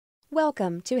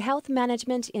Welcome to Health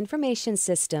Management Information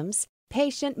Systems,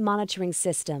 Patient Monitoring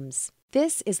Systems.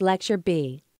 This is Lecture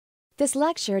B. This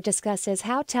lecture discusses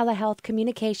how telehealth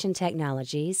communication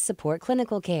technologies support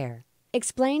clinical care,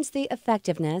 explains the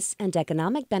effectiveness and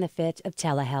economic benefit of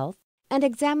telehealth, and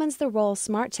examines the role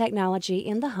smart technology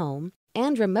in the home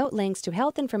and remote links to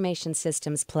health information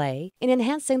systems play in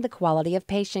enhancing the quality of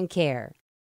patient care.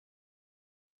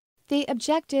 The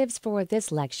objectives for this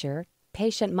lecture,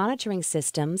 Patient Monitoring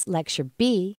Systems, Lecture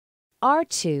B, are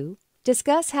to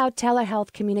discuss how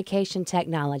telehealth communication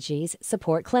technologies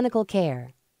support clinical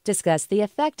care, discuss the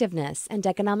effectiveness and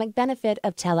economic benefit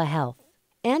of telehealth,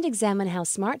 and examine how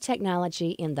smart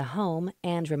technology in the home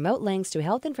and remote links to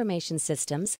health information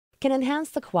systems can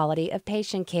enhance the quality of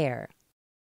patient care.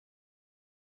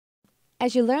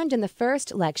 As you learned in the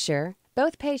first lecture,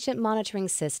 both patient monitoring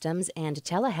systems and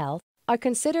telehealth are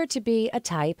considered to be a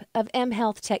type of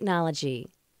mHealth technology.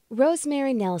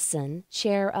 Rosemary Nelson,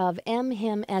 chair of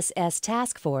mHIM-SS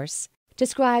Task Force,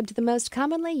 described the most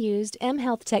commonly used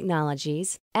mHealth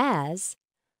technologies as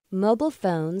mobile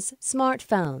phones,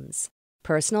 smartphones,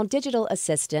 personal digital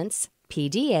assistants,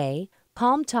 PDA,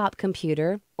 palm-top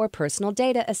computer or personal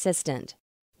data assistant,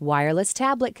 wireless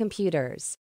tablet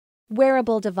computers,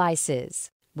 wearable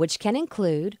devices, which can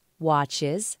include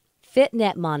watches,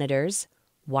 Fitnet monitors,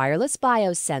 wireless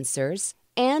biosensors,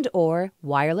 and/or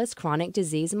wireless chronic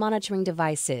disease monitoring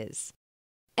devices.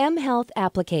 mHealth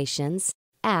applications,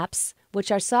 apps,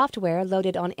 which are software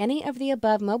loaded on any of the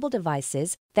above mobile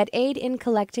devices that aid in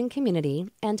collecting community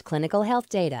and clinical health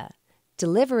data,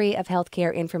 delivery of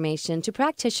healthcare information to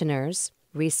practitioners,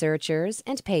 researchers,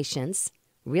 and patients,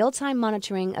 real-time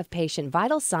monitoring of patient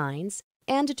vital signs,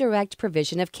 and direct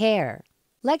provision of care.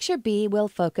 Lecture B will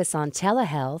focus on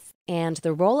telehealth and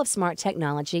the role of smart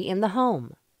technology in the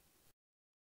home.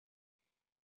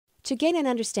 To gain an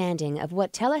understanding of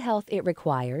what telehealth it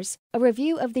requires, a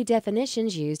review of the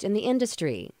definitions used in the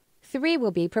industry. 3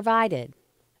 will be provided.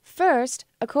 First,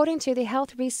 according to the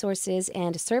Health Resources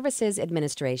and Services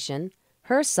Administration,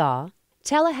 HRSA,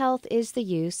 telehealth is the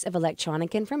use of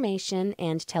electronic information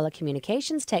and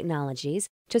telecommunications technologies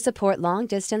to support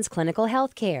long-distance clinical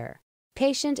health care,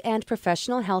 patient and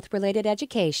professional health-related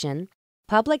education,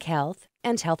 public health,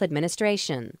 and health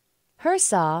administration.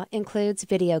 HRSA includes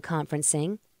video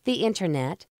conferencing, the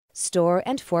Internet, store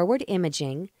and forward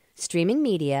imaging, streaming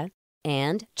media,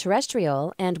 and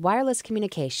terrestrial and wireless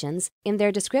communications in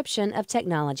their description of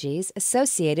technologies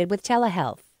associated with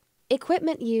telehealth.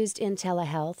 Equipment used in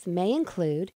telehealth may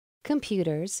include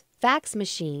computers, fax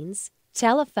machines,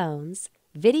 telephones,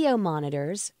 video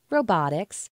monitors,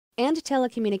 robotics, and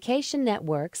telecommunication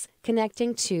networks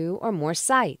connecting 2 or more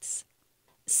sites.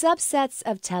 Subsets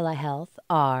of telehealth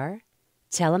are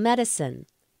telemedicine,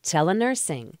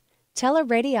 telenursing,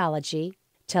 teleradiology,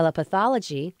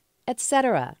 telepathology,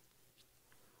 etc.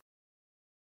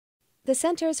 The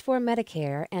Centers for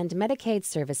Medicare and Medicaid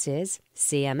Services,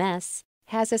 CMS,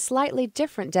 has a slightly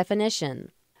different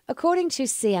definition. According to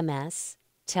CMS,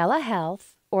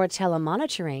 telehealth, or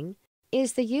telemonitoring,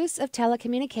 is the use of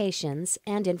telecommunications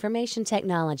and information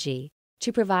technology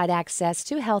to provide access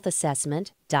to health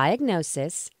assessment,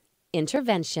 diagnosis,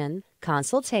 intervention,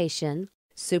 consultation,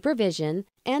 supervision,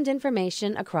 and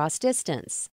information across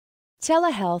distance.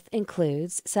 Telehealth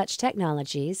includes such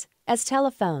technologies as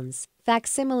telephones,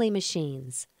 facsimile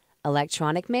machines,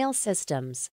 electronic mail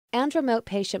systems, and remote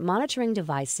patient monitoring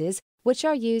devices which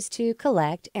are used to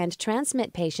collect and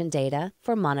transmit patient data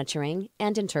for monitoring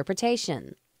and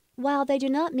interpretation. While they do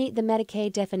not meet the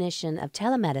Medicaid definition of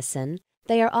telemedicine,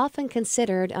 they are often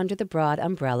considered under the broad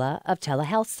umbrella of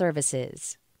telehealth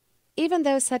services. Even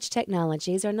though such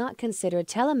technologies are not considered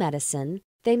telemedicine,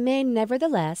 they may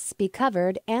nevertheless be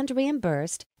covered and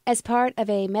reimbursed as part of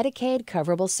a Medicaid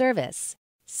coverable service,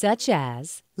 such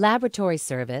as laboratory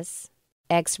service,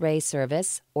 X-ray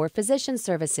service, or physician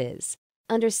services,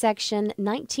 under Section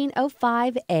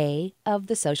 1905A of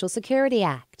the Social Security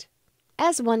Act.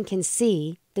 As one can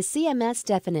see, the CMS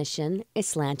definition is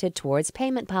slanted towards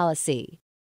payment policy.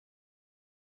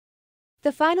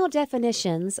 The final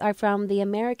definitions are from the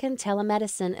American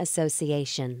Telemedicine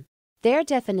Association. Their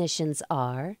definitions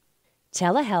are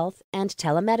telehealth and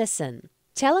telemedicine.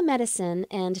 Telemedicine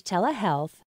and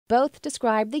telehealth both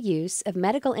describe the use of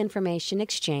medical information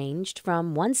exchanged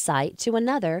from one site to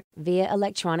another via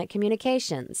electronic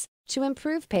communications to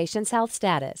improve patients' health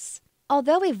status.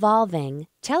 Although evolving,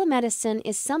 telemedicine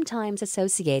is sometimes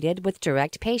associated with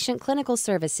direct patient clinical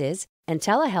services, and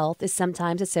telehealth is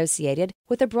sometimes associated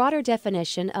with a broader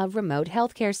definition of remote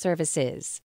healthcare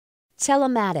services.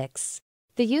 Telematics,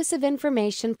 the use of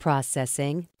information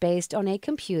processing based on a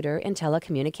computer in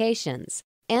telecommunications,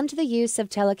 and the use of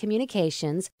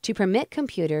telecommunications to permit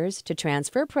computers to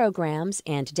transfer programs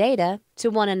and data to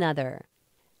one another.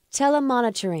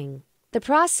 Telemonitoring, the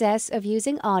process of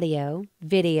using audio,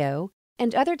 video,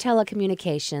 and other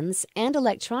telecommunications and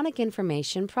electronic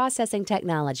information processing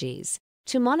technologies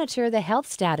to monitor the health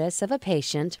status of a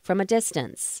patient from a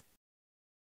distance.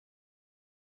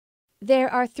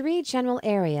 There are 3 general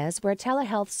areas where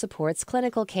telehealth supports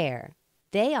clinical care.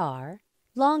 They are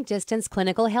long-distance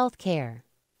clinical health care.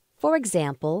 For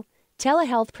example,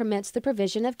 telehealth permits the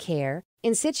provision of care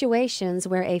in situations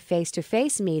where a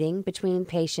face-to-face meeting between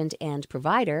patient and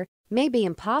provider may be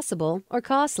impossible or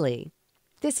costly.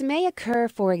 This may occur,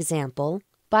 for example,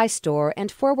 by store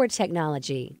and forward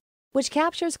technology, which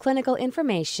captures clinical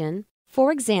information,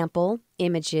 for example,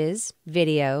 images,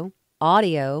 video,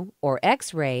 audio, or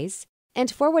X-rays, and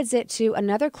forwards it to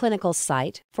another clinical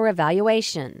site for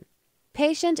evaluation.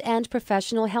 Patient and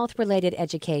professional health-related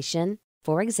education,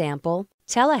 for example,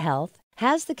 telehealth,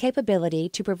 has the capability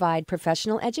to provide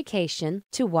professional education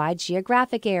to wide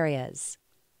geographic areas.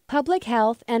 Public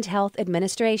health and health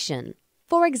administration.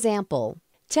 For example,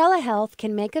 telehealth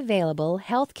can make available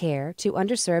health care to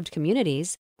underserved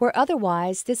communities where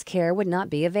otherwise this care would not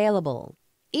be available.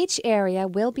 Each area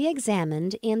will be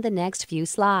examined in the next few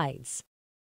slides.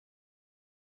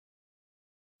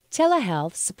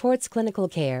 Telehealth supports clinical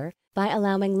care by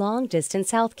allowing long-distance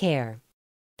health care.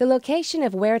 The location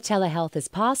of where telehealth is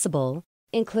possible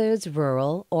includes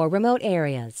rural or remote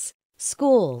areas,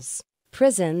 schools,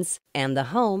 prisons, and the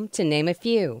home, to name a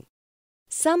few.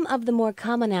 Some of the more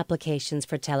common applications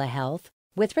for telehealth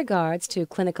with regards to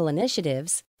clinical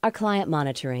initiatives are client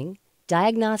monitoring,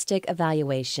 diagnostic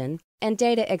evaluation, and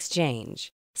data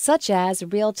exchange, such as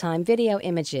real-time video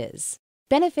images.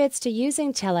 Benefits to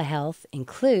using telehealth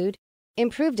include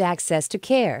improved access to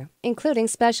care, including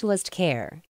specialist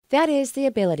care. That is the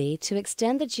ability to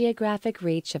extend the geographic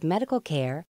reach of medical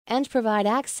care and provide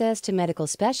access to medical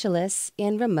specialists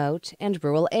in remote and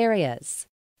rural areas.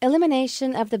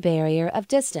 Elimination of the barrier of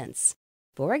distance.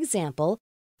 For example,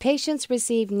 patients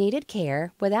receive needed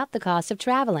care without the cost of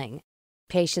traveling.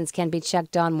 Patients can be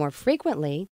checked on more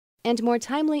frequently and more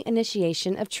timely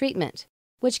initiation of treatment,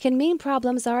 which can mean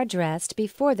problems are addressed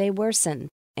before they worsen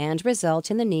and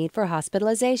result in the need for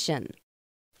hospitalization.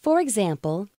 For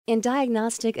example, in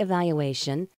diagnostic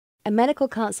evaluation, a medical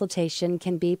consultation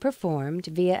can be performed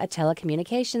via a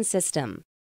telecommunication system.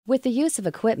 With the use of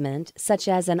equipment such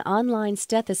as an online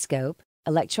stethoscope,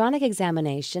 electronic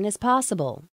examination is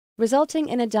possible, resulting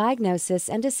in a diagnosis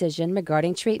and decision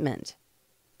regarding treatment.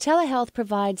 Telehealth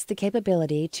provides the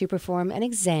capability to perform an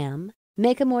exam,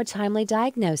 make a more timely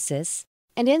diagnosis,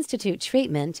 and institute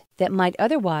treatment that might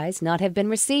otherwise not have been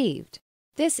received.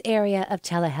 This area of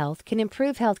telehealth can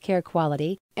improve healthcare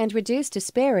quality and reduce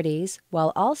disparities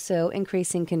while also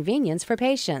increasing convenience for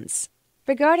patients.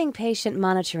 Regarding patient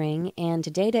monitoring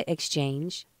and data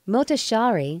exchange, Mota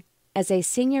Shari, as a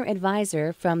senior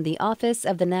advisor from the Office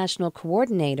of the National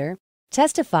Coordinator,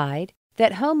 testified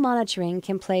that home monitoring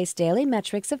can place daily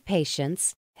metrics of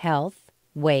patients' health,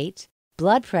 weight,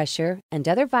 blood pressure, and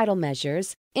other vital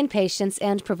measures in patients'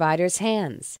 and providers'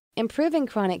 hands, improving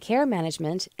chronic care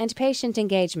management and patient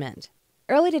engagement.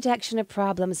 Early detection of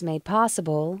problems made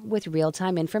possible with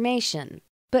real-time information,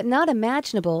 but not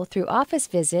imaginable through office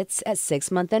visits at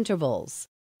 6-month intervals,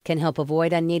 can help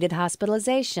avoid unneeded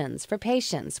hospitalizations for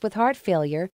patients with heart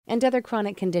failure and other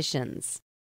chronic conditions.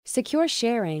 Secure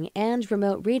sharing and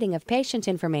remote reading of patient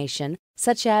information,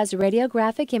 such as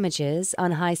radiographic images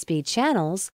on high-speed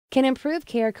channels, can improve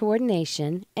care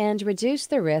coordination and reduce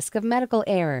the risk of medical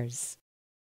errors.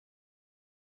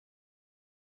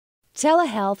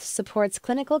 Telehealth supports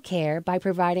clinical care by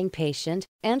providing patient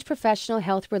and professional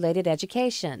health-related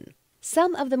education.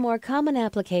 Some of the more common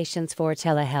applications for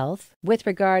telehealth with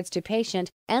regards to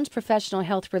patient and professional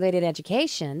health-related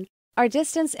education are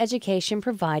distance education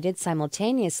provided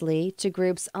simultaneously to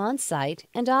groups on-site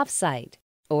and off-site,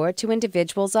 or to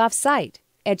individuals off-site,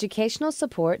 educational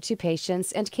support to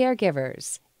patients and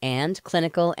caregivers, and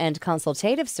clinical and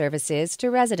consultative services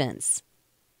to residents.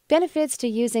 Benefits to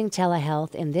using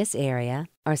telehealth in this area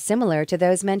are similar to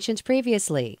those mentioned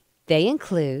previously. They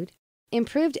include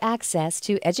improved access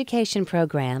to education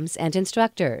programs and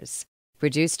instructors,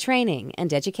 reduced training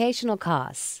and educational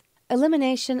costs,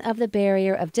 elimination of the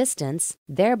barrier of distance,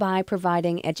 thereby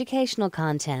providing educational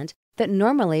content that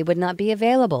normally would not be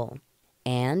available,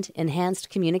 and enhanced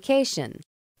communication,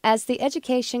 as the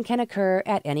education can occur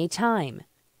at any time.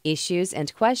 Issues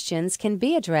and questions can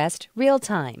be addressed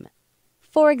real-time.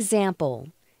 For example,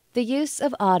 The use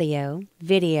of audio,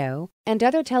 video, and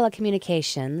other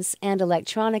telecommunications and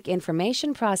electronic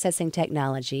information processing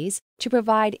technologies to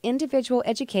provide individual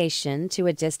education to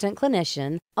a distant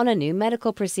clinician on a new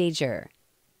medical procedure.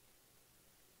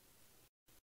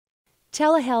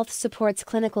 Telehealth supports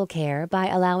clinical care by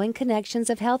allowing connections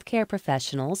of healthcare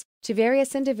professionals to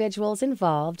various individuals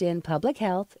involved in public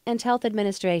health and health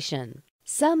administration.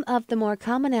 Some of the more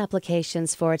common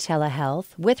applications for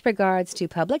telehealth with regards to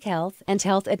public health and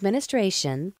health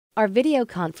administration are video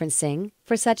conferencing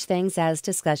for such things as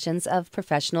discussions of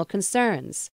professional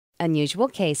concerns, unusual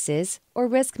cases, or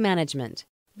risk management,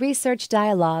 research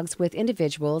dialogues with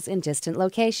individuals in distant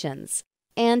locations,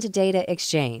 and data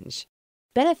exchange.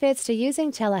 Benefits to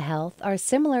using telehealth are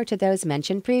similar to those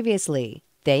mentioned previously.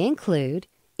 They include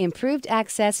improved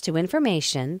access to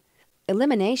information,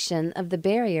 elimination of the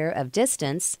barrier of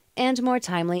distance, and more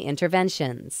timely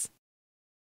interventions.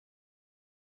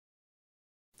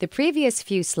 The previous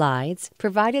few slides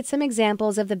provided some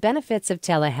examples of the benefits of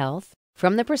telehealth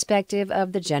from the perspective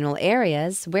of the general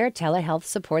areas where telehealth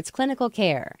supports clinical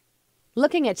care.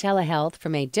 Looking at telehealth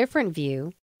from a different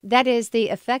view, that is, the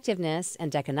effectiveness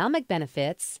and economic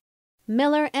benefits,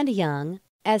 Miller and Young,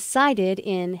 as cited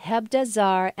in Hebda,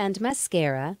 Zar, and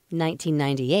Mascara,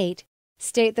 1998,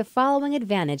 state the following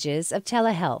advantages of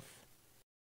telehealth.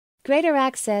 Greater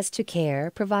access to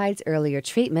care provides earlier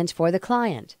treatment for the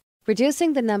client,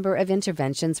 reducing the number of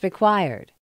interventions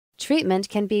required. Treatment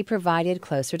can be provided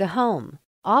closer to home,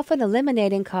 often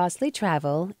eliminating costly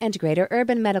travel and greater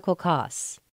urban medical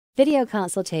costs. Video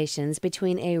consultations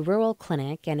between a rural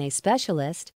clinic and a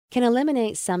specialist can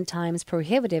eliminate sometimes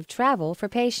prohibitive travel for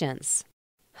patients.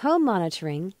 Home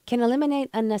monitoring can eliminate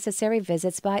unnecessary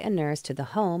visits by a nurse to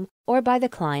the home or by the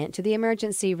client to the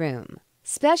emergency room.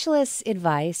 Specialist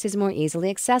advice is more easily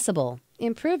accessible,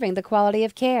 improving the quality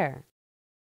of care.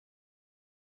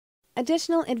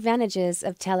 Additional advantages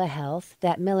of telehealth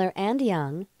that Miller and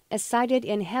Young, as cited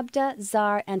in Hebda,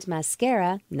 Zar, and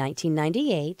Mascara,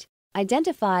 1998,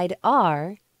 identified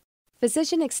are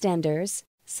physician extenders,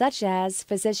 such as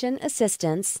physician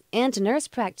assistants and nurse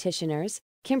practitioners,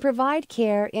 can provide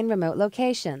care in remote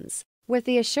locations, with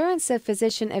the assurance of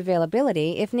physician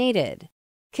availability if needed.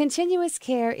 Continuous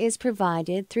care is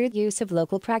provided through use of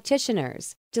local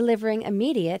practitioners, delivering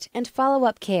immediate and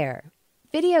follow-up care.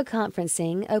 Video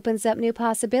conferencing opens up new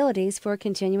possibilities for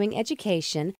continuing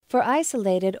education for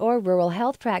isolated or rural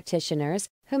health practitioners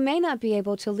who may not be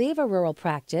able to leave a rural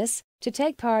practice to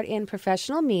take part in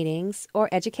professional meetings or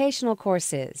educational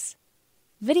courses.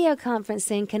 Video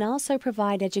conferencing can also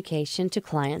provide education to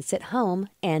clients at home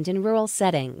and in rural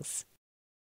settings.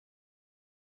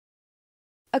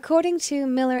 According to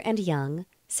Miller and Young,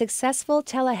 successful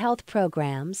telehealth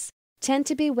programs tend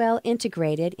to be well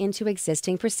integrated into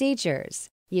existing procedures,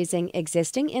 using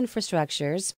existing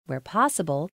infrastructures, where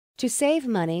possible, to save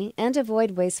money and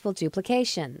avoid wasteful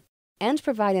duplication, and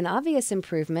provide an obvious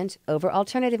improvement over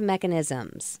alternative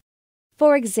mechanisms.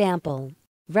 For example,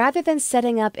 rather than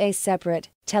setting up a separate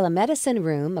telemedicine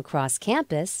room across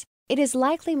campus, it is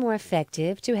likely more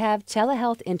effective to have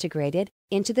telehealth integrated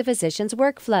into the physician's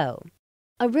workflow.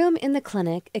 A room in the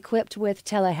clinic equipped with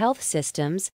telehealth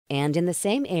systems and in the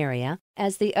same area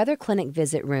as the other clinic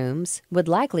visit rooms would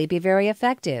likely be very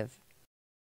effective.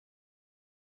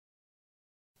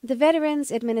 The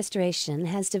Veterans Administration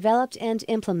has developed and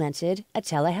implemented a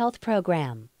telehealth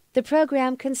program. The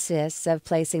program consists of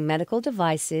placing medical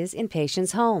devices in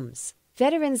patients' homes.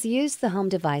 Veterans use the home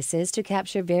devices to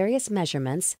capture various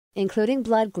measurements, including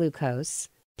blood glucose,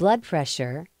 blood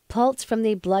pressure, pulse from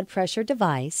the blood pressure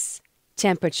device,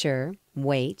 temperature,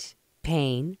 weight,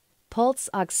 pain, pulse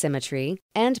oximetry,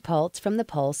 and pulse from the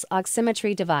pulse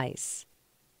oximetry device.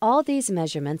 All these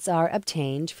measurements are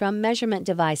obtained from measurement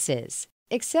devices,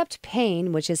 except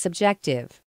pain, which is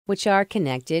subjective, which are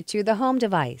connected to the home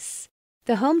device.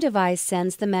 The home device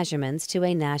sends the measurements to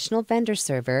a national vendor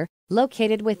server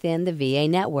located within the VA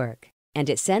network, and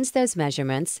it sends those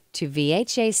measurements to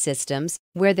VHA systems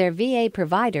where their VA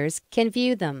providers can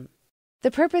view them. The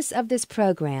purpose of this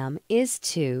program is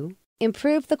to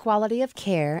improve the quality of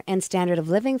care and standard of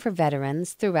living for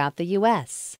veterans throughout the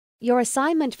U.S. Your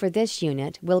assignment for this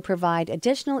unit will provide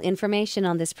additional information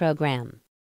on this program.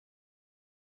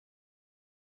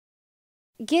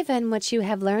 Given what you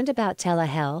have learned about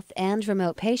telehealth and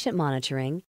remote patient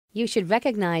monitoring, you should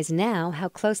recognize now how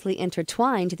closely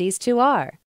intertwined these two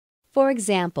are. For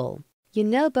example, you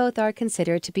know both are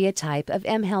considered to be a type of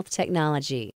mHealth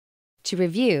technology. To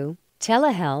review,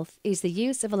 telehealth is the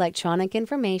use of electronic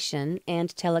information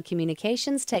and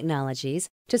telecommunications technologies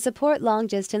to support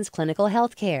long-distance clinical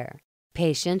health care,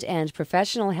 patient and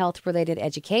professional health-related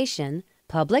education,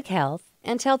 public health,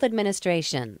 and health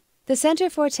administration. The Center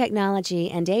for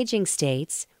Technology and Aging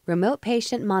states remote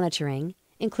patient monitoring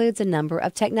includes a number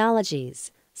of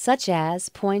technologies, such as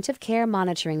point-of-care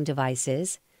monitoring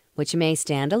devices, which may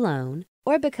stand alone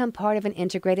or become part of an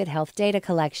integrated health data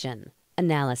collection,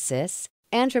 analysis,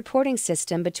 and reporting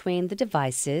system between the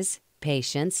devices,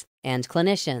 patients, and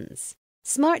clinicians.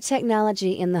 Smart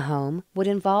technology in the home would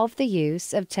involve the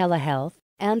use of telehealth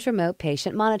and remote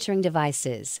patient monitoring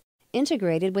devices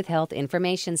integrated with health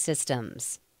information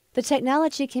systems. The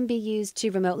technology can be used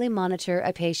to remotely monitor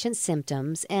a patient's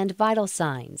symptoms and vital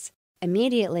signs,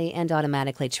 immediately and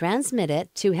automatically transmit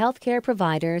it to healthcare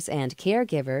providers and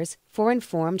caregivers for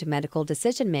informed medical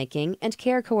decision-making and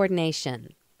care coordination.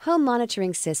 Home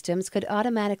monitoring systems could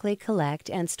automatically collect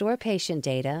and store patient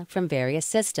data from various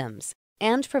systems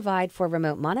and provide for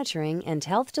remote monitoring and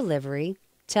health delivery,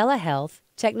 telehealth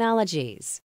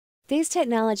technologies. These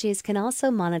technologies can also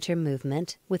monitor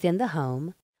movement within the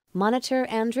home, monitor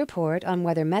and report on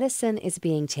whether medicine is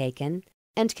being taken,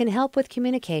 and can help with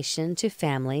communication to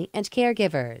family and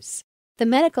caregivers. The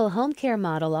medical home care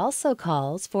model also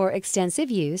calls for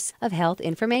extensive use of health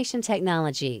information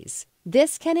technologies.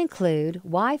 This can include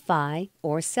Wi-Fi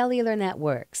or cellular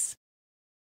networks.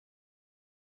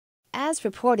 As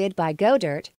reported by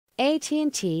Godert,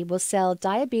 AT&T will sell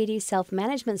diabetes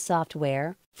self-management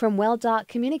software from WellDoc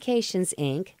Communications,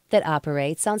 Inc. that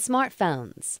operates on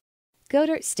smartphones.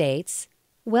 Godert states,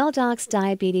 WellDoc's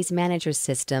Diabetes Manager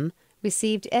System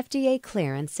received FDA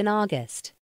clearance in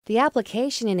August. The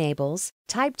application enables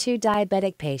type 2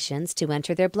 diabetic patients to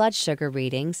enter their blood sugar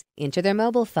readings into their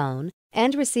mobile phone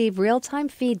and receive real-time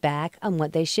feedback on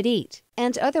what they should eat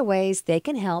and other ways they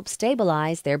can help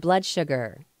stabilize their blood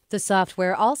sugar. The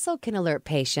software also can alert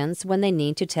patients when they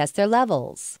need to test their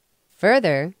levels.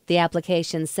 Further, the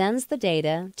application sends the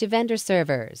data to vendor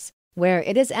servers, where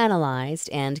it is analyzed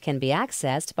and can be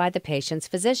accessed by the patient's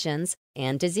physicians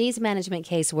and disease management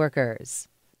caseworkers.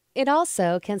 It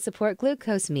also can support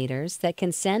glucose meters that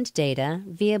can send data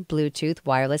via Bluetooth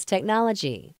wireless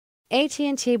technology.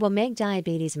 AT&T will make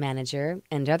Diabetes Manager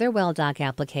and other WellDoc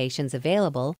applications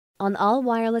available on all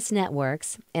wireless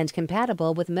networks and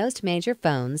compatible with most major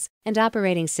phones and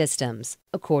operating systems,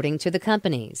 according to the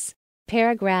companies.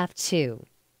 Paragraph 2.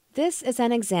 This is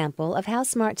an example of how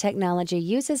smart technology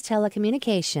uses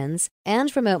telecommunications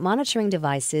and remote monitoring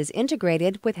devices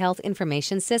integrated with health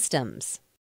information systems.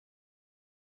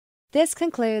 This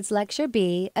concludes Lecture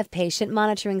B of Patient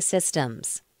Monitoring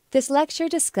Systems. This lecture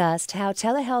discussed how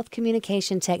telehealth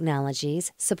communication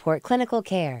technologies support clinical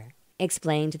care,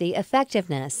 explained the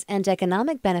effectiveness and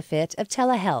economic benefit of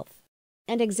telehealth,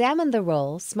 and examined the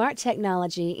role smart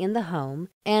technology in the home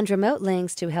and remote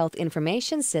links to health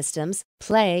information systems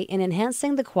play in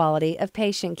enhancing the quality of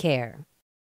patient care.